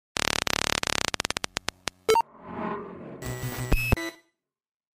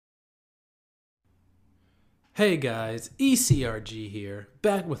Hey guys, ECRG here,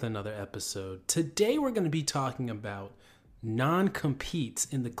 back with another episode. Today we're going to be talking about non-competes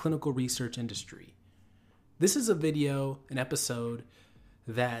in the clinical research industry. This is a video, an episode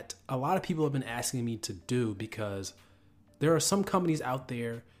that a lot of people have been asking me to do because there are some companies out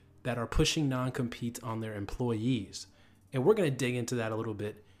there that are pushing non-competes on their employees. And we're going to dig into that a little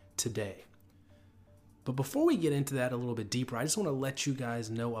bit today. But before we get into that a little bit deeper, I just want to let you guys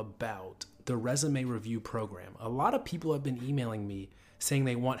know about the resume review program. A lot of people have been emailing me saying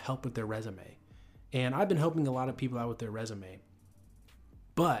they want help with their resume. And I've been helping a lot of people out with their resume.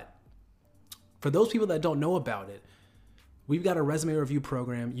 But for those people that don't know about it, we've got a resume review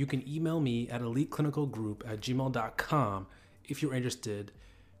program. You can email me at eliteclinicalgroup@gmail.com if you're interested.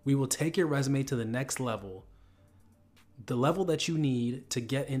 We will take your resume to the next level, the level that you need to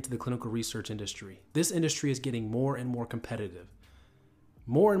get into the clinical research industry. This industry is getting more and more competitive.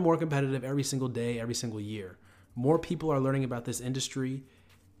 More and more competitive every single day, every single year. More people are learning about this industry,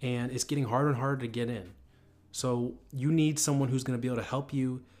 and it's getting harder and harder to get in. So you need someone who's going to be able to help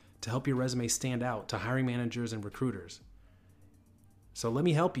you, to help your resume stand out to hiring managers and recruiters. So let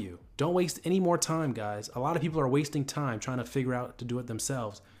me help you. Don't waste any more time, guys. A lot of people are wasting time trying to figure out to do it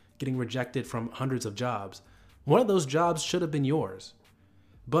themselves, getting rejected from hundreds of jobs. One of those jobs should have been yours,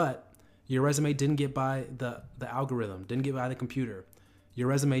 but your resume didn't get by the algorithm, didn't get by the computer. Your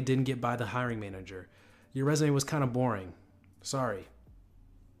resume didn't get by the hiring manager. Your resume was kind of boring. Sorry.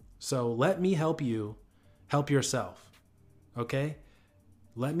 So let me help you help yourself. Okay?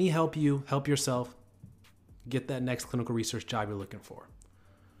 Let me help you help yourself get that next clinical research job you're looking for.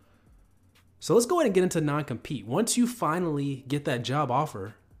 So let's go ahead and get into non-compete. Once you finally get that job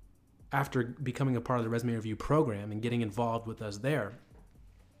offer, after becoming a part of the resume review program and getting involved with us there,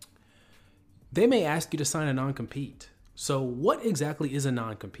 they may ask you to sign a non-compete. So what exactly is a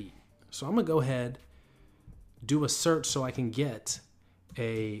non-compete? So I'm going to go ahead, do a search so I can get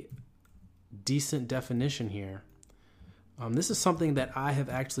a decent definition here. This is something that I have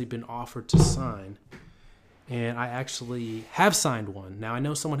actually been offered to sign, and I actually have signed one. Now, I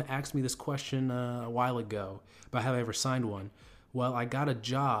know someone asked me this question a while ago about have I ever signed one. Well, I got a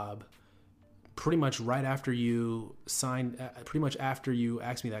job pretty much right after you signed, pretty much after you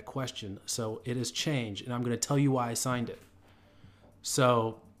asked me that question. So it has changed, and I'm going to tell you why I signed it.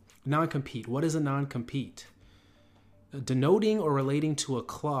 So non-compete. What is a non-compete? Denoting or relating to a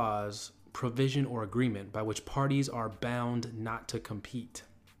clause, provision, or agreement by which parties are bound not to compete.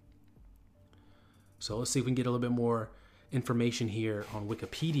 So let's see if we can get a little bit more information here on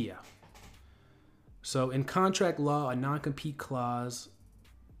Wikipedia. So in contract law, a non-compete clause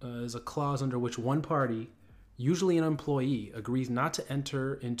is a clause under which one party, usually an employee, agrees not to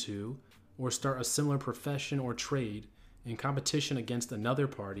enter into or start a similar profession or trade in competition against another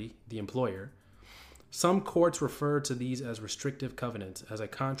party, the employer. Some courts refer to these as restrictive covenants. As a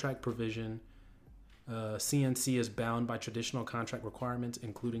contract provision, CNC is bound by traditional contract requirements,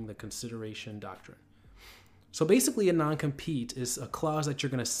 including the consideration doctrine. So basically, a non-compete is a clause that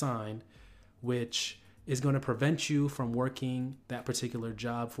you're going to sign, which is going to prevent you from working that particular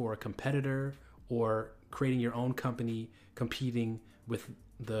job for a competitor or creating your own company competing with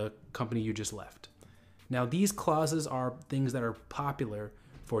the company you just left. Now, these clauses are things that are popular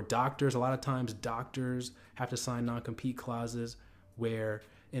for doctors. A lot of times doctors have to sign non-compete clauses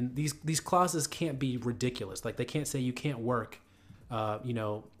and these clauses can't be ridiculous. Like they can't say you can't work,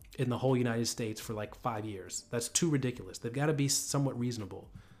 in the whole United States for like 5 years. That's too ridiculous. They've got to be somewhat reasonable.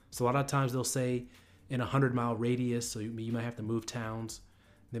 So a lot of times they'll say in a 100-mile radius, so you might have to move towns.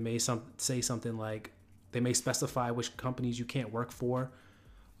 They may say something like, they may specify which companies you can't work for.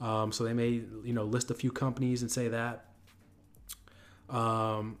 So they may, list a few companies and say that.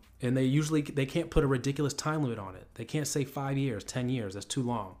 And they can't put a ridiculous time limit on it. They can't say 5 years, 10 years. That's too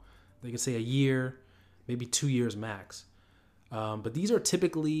long. They can say a year, maybe 2 years max. But these are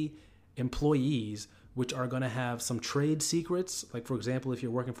typically employees which are going to have some trade secrets. Like, for example, if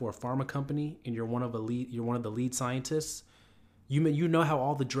you're working for a pharma company and you're one of the lead scientists, you know how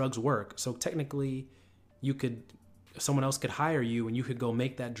all the drugs work. So technically, someone else could hire you and you could go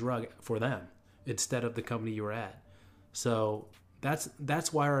make that drug for them instead of the company you were at. So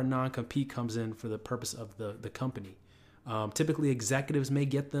that's why our non-compete comes in, for the purpose of the company. Typically, executives may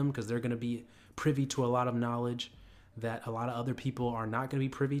get them because they're going to be privy to a lot of knowledge that a lot of other people are not going to be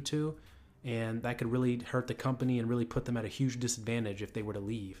privy to. And that could really hurt the company and really put them at a huge disadvantage if they were to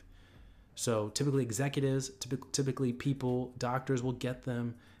leave. So typically executives, typically people, doctors will get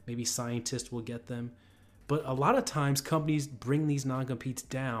them, maybe scientists will get them. But a lot of times companies bring these non-competes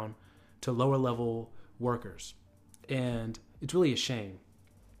down to lower level workers. And it's really a shame.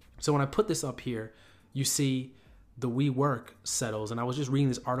 So when I put this up here, you see the WeWork settles, and I was just reading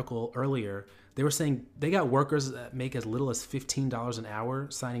this article earlier. They were saying they got workers that make as little as $15 an hour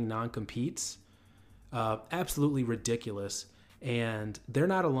signing non-competes. Absolutely ridiculous. And they're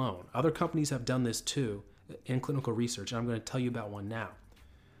not alone. Other companies have done this too in clinical research, and I'm going to tell you about one now.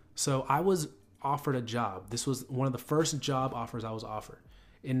 So I was offered a job. This was one of the first job offers I was offered.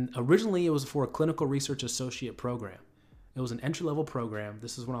 And originally it was for a clinical research associate program. It was an entry-level program.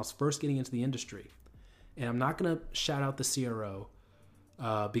 This is when I was first getting into the industry. And I'm not going to shout out the CRO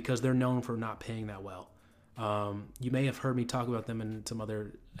because they're known for not paying that well. You may have heard me talk about them in some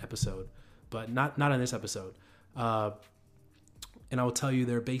other episode, but not in this episode. And I will tell you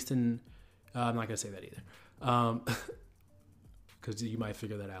they're based in, I'm not going to say that either, because you might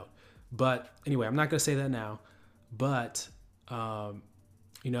figure that out. But anyway, I'm not going to say that now. But,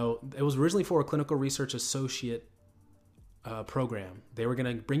 it was originally for a clinical research associate program. They were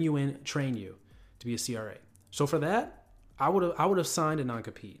going to bring you in, train you to be a CRA. So for that, I would have signed a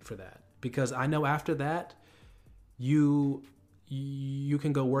non-compete for that, because I know after that, you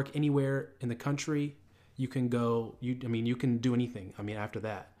can go work anywhere in the country. You can go, you can do anything. After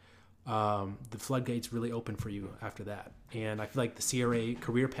that, the floodgates really open for you after that. And I feel like the CRA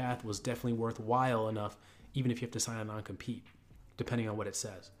career path was definitely worthwhile enough, even if you have to sign a non-compete, depending on what it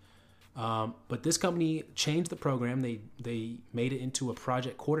says. But this company changed the program. They made it into a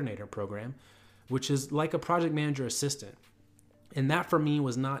project coordinator program, which is like a project manager assistant. And that for me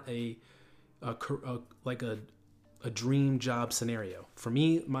was not a dream job scenario. For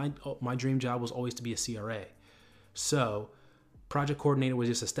me, my dream job was always to be a CRA. So project coordinator was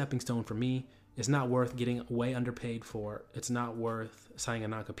just a stepping stone for me. It's not worth getting way underpaid for. It's not worth signing a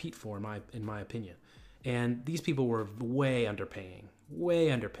non-compete for, in my opinion. And these people were way underpaying.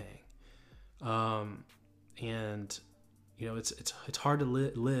 And it's hard to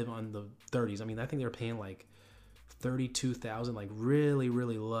live on the 30s. I think they were paying like $32,000, like really,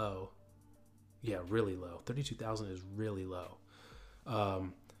 really low. Yeah, really low. $32,000 is really low.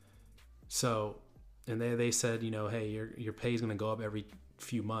 And they said, hey, your pay is going to go up every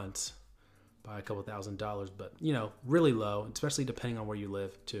few months by a couple $1,000s, but really low, especially depending on where you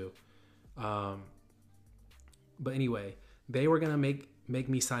live too. But anyway, they were going to make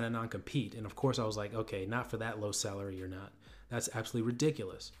me sign a non-compete, and of course I was like, okay, not for that low salary, you're not. That's absolutely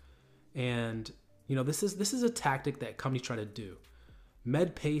ridiculous. And this is a tactic that companies try to do.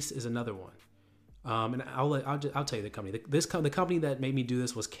 MedPace is another one. And I'll tell you the company. The company that made me do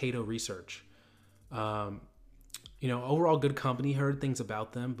this was Cato Research. Overall good company. Heard things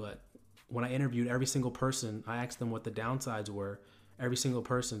about them, but when I interviewed every single person, I asked them what the downsides were. Every single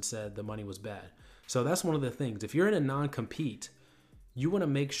person said the money was bad. So that's one of the things. If you're in a non-compete, you want to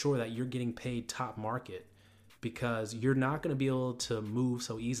make sure that you're getting paid top market, because you're not going to be able to move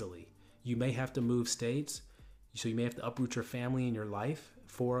so easily. You may have to move states, so you may have to uproot your family and your life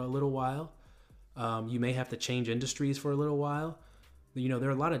for a little while. You may have to change industries for a little while. There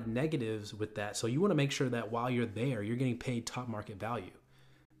are a lot of negatives with that. So you want to make sure that while you're there, you're getting paid top market value.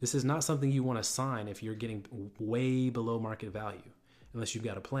 This is not something you want to sign if you're getting way below market value, unless you've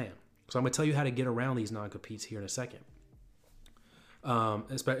got a plan. So I'm going to tell you how to get around these non-competes here in a second,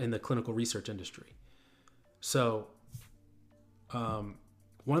 especially in the clinical research industry. So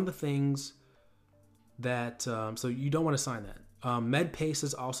one of the things that, so you don't want to sign that. MedPace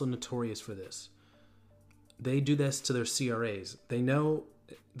is also notorious for this. They do this to their CRAs. They know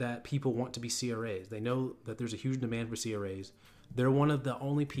that people want to be CRAs. They know that there's a huge demand for CRAs. They're one of the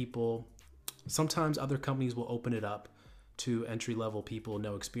only people. Sometimes other companies will open it up to entry-level people,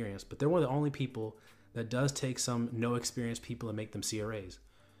 no experience, but they're one of the only people that does take some no experience people and make them CRAs.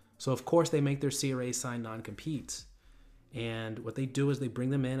 So of course they make their CRAs sign non-competes. And what they do is they bring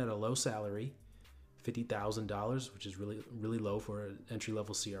them in at a low salary, $50,000, which is really, really low for an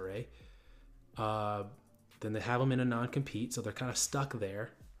entry-level CRA. Then they have them in a non-compete, so they're kind of stuck there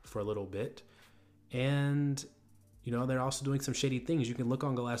for a little bit. And, they're also doing some shady things. You can look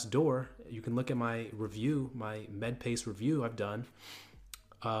on Glassdoor. You can look at my review, my MedPace review I've done.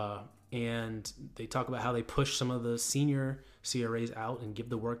 And they talk about how they push some of the senior CRAs out and give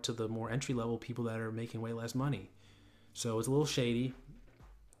the work to the more entry-level people that are making way less money. So it's a little shady.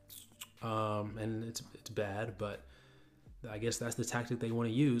 And it's bad, but I guess that's the tactic they want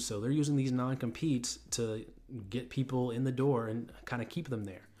to use. So they're using these non-competes to get people in the door and kind of keep them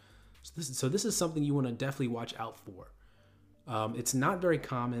there. So this is something you want to definitely watch out for. It's not very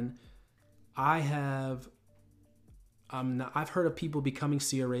common. I've heard of people becoming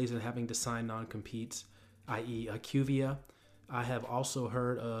CRAs and having to sign non-competes, i.e. IQVIA. I have also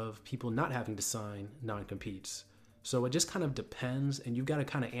heard of people not having to sign non-competes. So it just kind of depends, and you've got to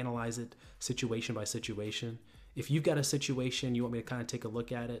kind of analyze it situation by situation. If you've got a situation, you want me to kind of take a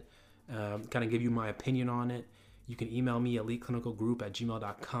look at it, kind of give you my opinion on it, you can email me at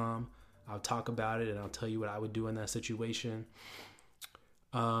eliteclinicalgroup@gmail.com. I'll talk about it and I'll tell you what I would do in that situation.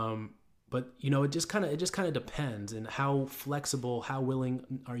 But it just kind of depends, and how flexible, how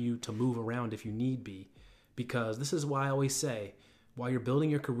willing are you to move around if you need be. Because this is why I always say, while you're building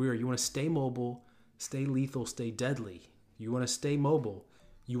your career, you want to stay mobile, stay lethal, stay deadly. You want to stay mobile.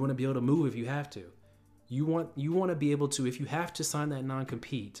 You want to be able to move if you have to. You want to be able to, if you have to sign that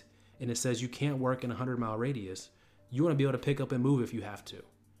non-compete and it says you can't work in a 100-mile radius, you want to be able to pick up and move if you have to.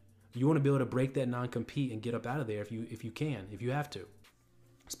 You want to be able to break that non-compete and get up out of there if you can, if you have to,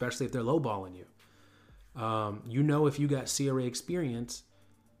 especially if they're lowballing you. If you got CRA experience,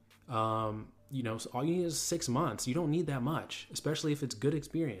 so all you need is 6 months. You don't need that much, especially if it's good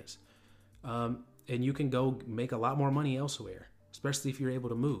experience. And you can go make a lot more money elsewhere, especially if you're able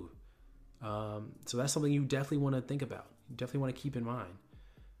to move. So that's something you definitely want to think about. You definitely want to keep in mind.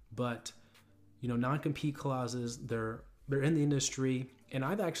 But, non-compete clauses, they're in the industry. And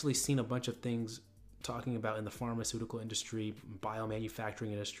I've actually seen a bunch of things talking about in the pharmaceutical industry,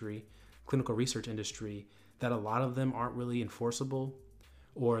 biomanufacturing industry, clinical research industry, that a lot of them aren't really enforceable,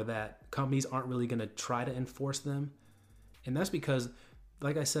 or that companies aren't really going to try to enforce them. And that's because,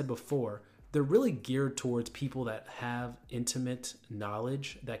 like I said before, they're really geared towards people that have intimate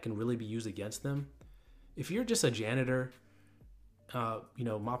knowledge that can really be used against them. If you're just a janitor,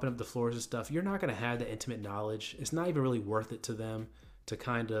 mopping up the floors and stuff, you're not going to have that intimate knowledge. It's not even really worth it to them to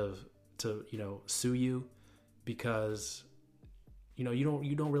sue you, because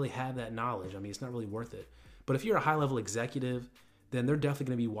you don't really have that knowledge. I mean, it's not really worth it. But if you're a high-level executive, then they're definitely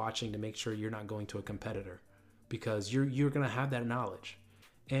going to be watching to make sure you're not going to a competitor, because you're going to have that knowledge.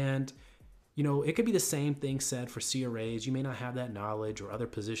 And it could be the same thing said for CRAs. You may not have that knowledge, or other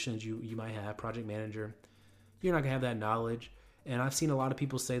positions you might have, project manager. You're not going to have that knowledge. And I've seen a lot of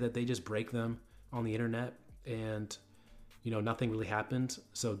people say that they just break them on the internet, and nothing really happened.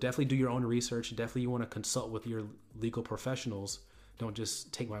 So definitely do your own research. Definitely you want to consult with your legal professionals. Don't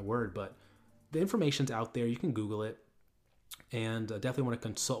just take my word, but the information's out there. You can Google it, and definitely want to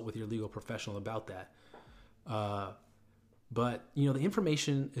consult with your legal professional about that. But the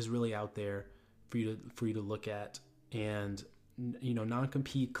information is really out there for you to look at, and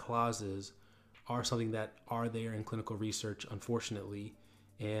non-compete clauses are something that are there in clinical research, unfortunately.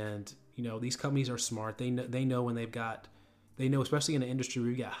 And these companies are smart. They know when they know, especially in an industry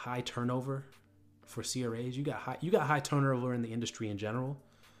where you got high turnover for CRAs. You got high turnover in the industry in general,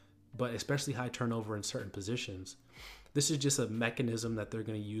 but especially high turnover in certain positions. This is just a mechanism that they're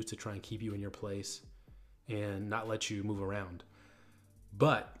going to use to try and keep you in your place and not let you move around.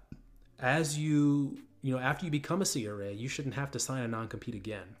 But as after you become a CRA, you shouldn't have to sign a non-compete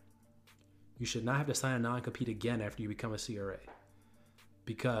again. You should not have to sign a non-compete again after you become a CRA,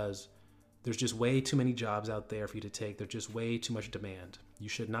 because there's just way too many jobs out there for you to take. There's just way too much demand. You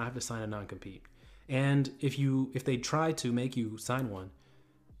should not have to sign a non-compete. And if they try to make you sign one,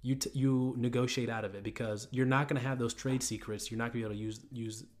 you negotiate out of it, because you're not going to have those trade secrets. You're not going to be able to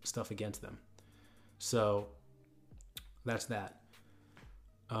use stuff against them. So that's that.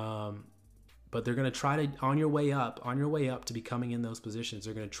 But they're going to try to, on your way up to becoming in those positions,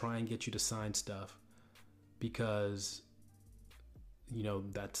 they're going to try and get you to sign stuff, because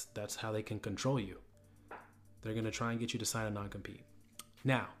that's how they can control you. They're going to try and get you to sign a non-compete.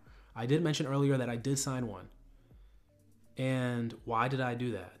 Now, I did mention earlier that I did sign one. And why did I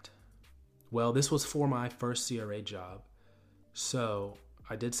do that? Well, this was for my first CRA job. So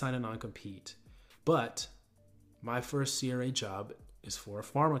I did sign a non-compete. But my first CRA job is for a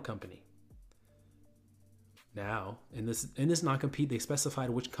pharma company. Now, in this non-compete, they specified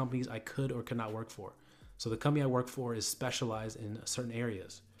which companies I could or could not work for. So the company I work for is specialized in certain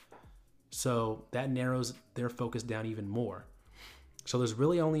areas. So that narrows their focus down even more. So there's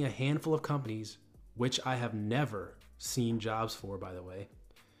really only a handful of companies, which I have never seen jobs for, by the way.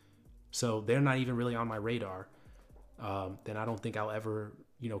 So they're not even really on my radar. Then I don't think I'll ever,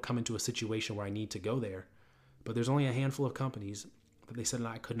 come into a situation where I need to go there. But there's only a handful of companies that they said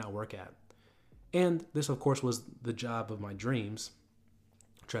I could not work at. And this, of course, was the job of my dreams,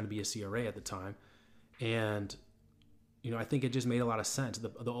 trying to be a CRA at the time. And, I think it just made a lot of sense.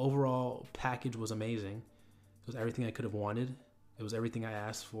 The overall package was amazing. It was everything I could have wanted. It was everything I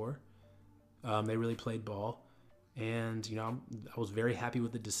asked for. They really played ball. And, I was very happy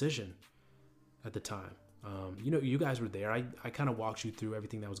with the decision at the time. You guys were there. I kind of walked you through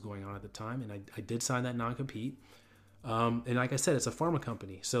everything that was going on at the time. And I did sign that non-compete. And like I said, it's a pharma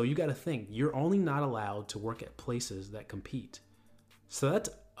company. So you got to think, you're only not allowed to work at places that compete. So that's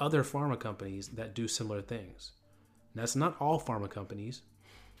other pharma companies that do similar things. And that's not all pharma companies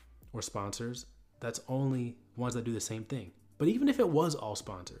or sponsors. That's only ones that do the same thing. But even if it was all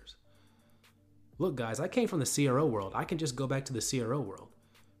sponsors, look, guys, I came from the CRO world. I can just go back to the CRO world.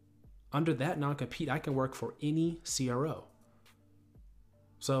 Under that non-compete, I can work for any CRO.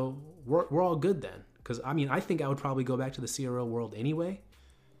 So we're all good then. Because, I mean, I think I would probably go back to the CRO world anyway.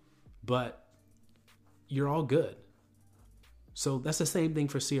 But you're all good. So that's the same thing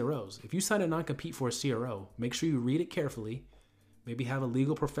for CROs. If you sign a non-compete for a CRO, make sure you read it carefully. Maybe have a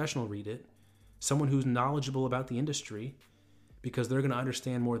legal professional read it. Someone who's knowledgeable about the industry, because they're going to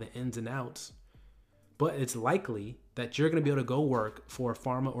understand more the ins and outs. But it's likely that you're going to be able to go work for a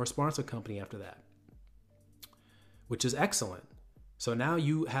pharma or sponsor company after that, which is excellent. So now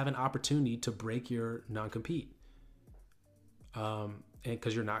you have an opportunity to break your non-compete, and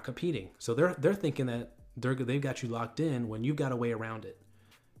because you're not competing. So they're thinking that they've got you locked in when you've got a way around it.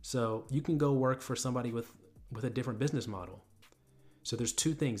 So you can go work for somebody with a different business model. So there's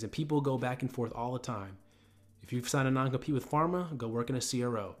two things, and people go back and forth all the time. If you've signed a non-compete with pharma, go work in a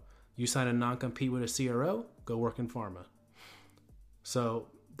CRO. You sign a non-compete with a CRO, go work in pharma. So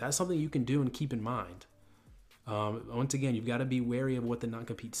that's something you can do and keep in mind. Once again, you've got to be wary of what the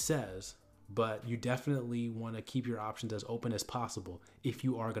non-compete says, but you definitely want to keep your options as open as possible if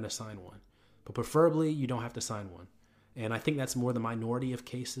you are going to sign one. But preferably, you don't have to sign one. And I think that's more the minority of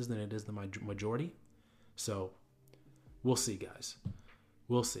cases than it is the majority. So we'll see, guys.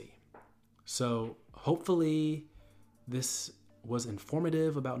 We'll see. So hopefully this was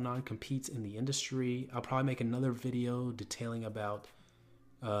informative about non-competes in the industry. I'll probably make another video detailing about,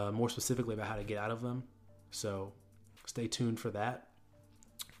 more specifically about how to get out of them. So stay tuned for that.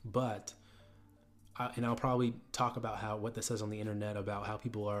 But, and I'll probably talk about what this says on the internet about how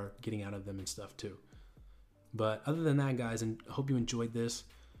people are getting out of them and stuff too. But other than that, guys, and I hope you enjoyed this.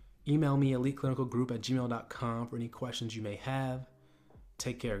 Email me, eliteclinicalgroup@gmail.com for any questions you may have.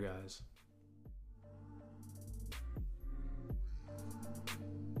 Take care, guys.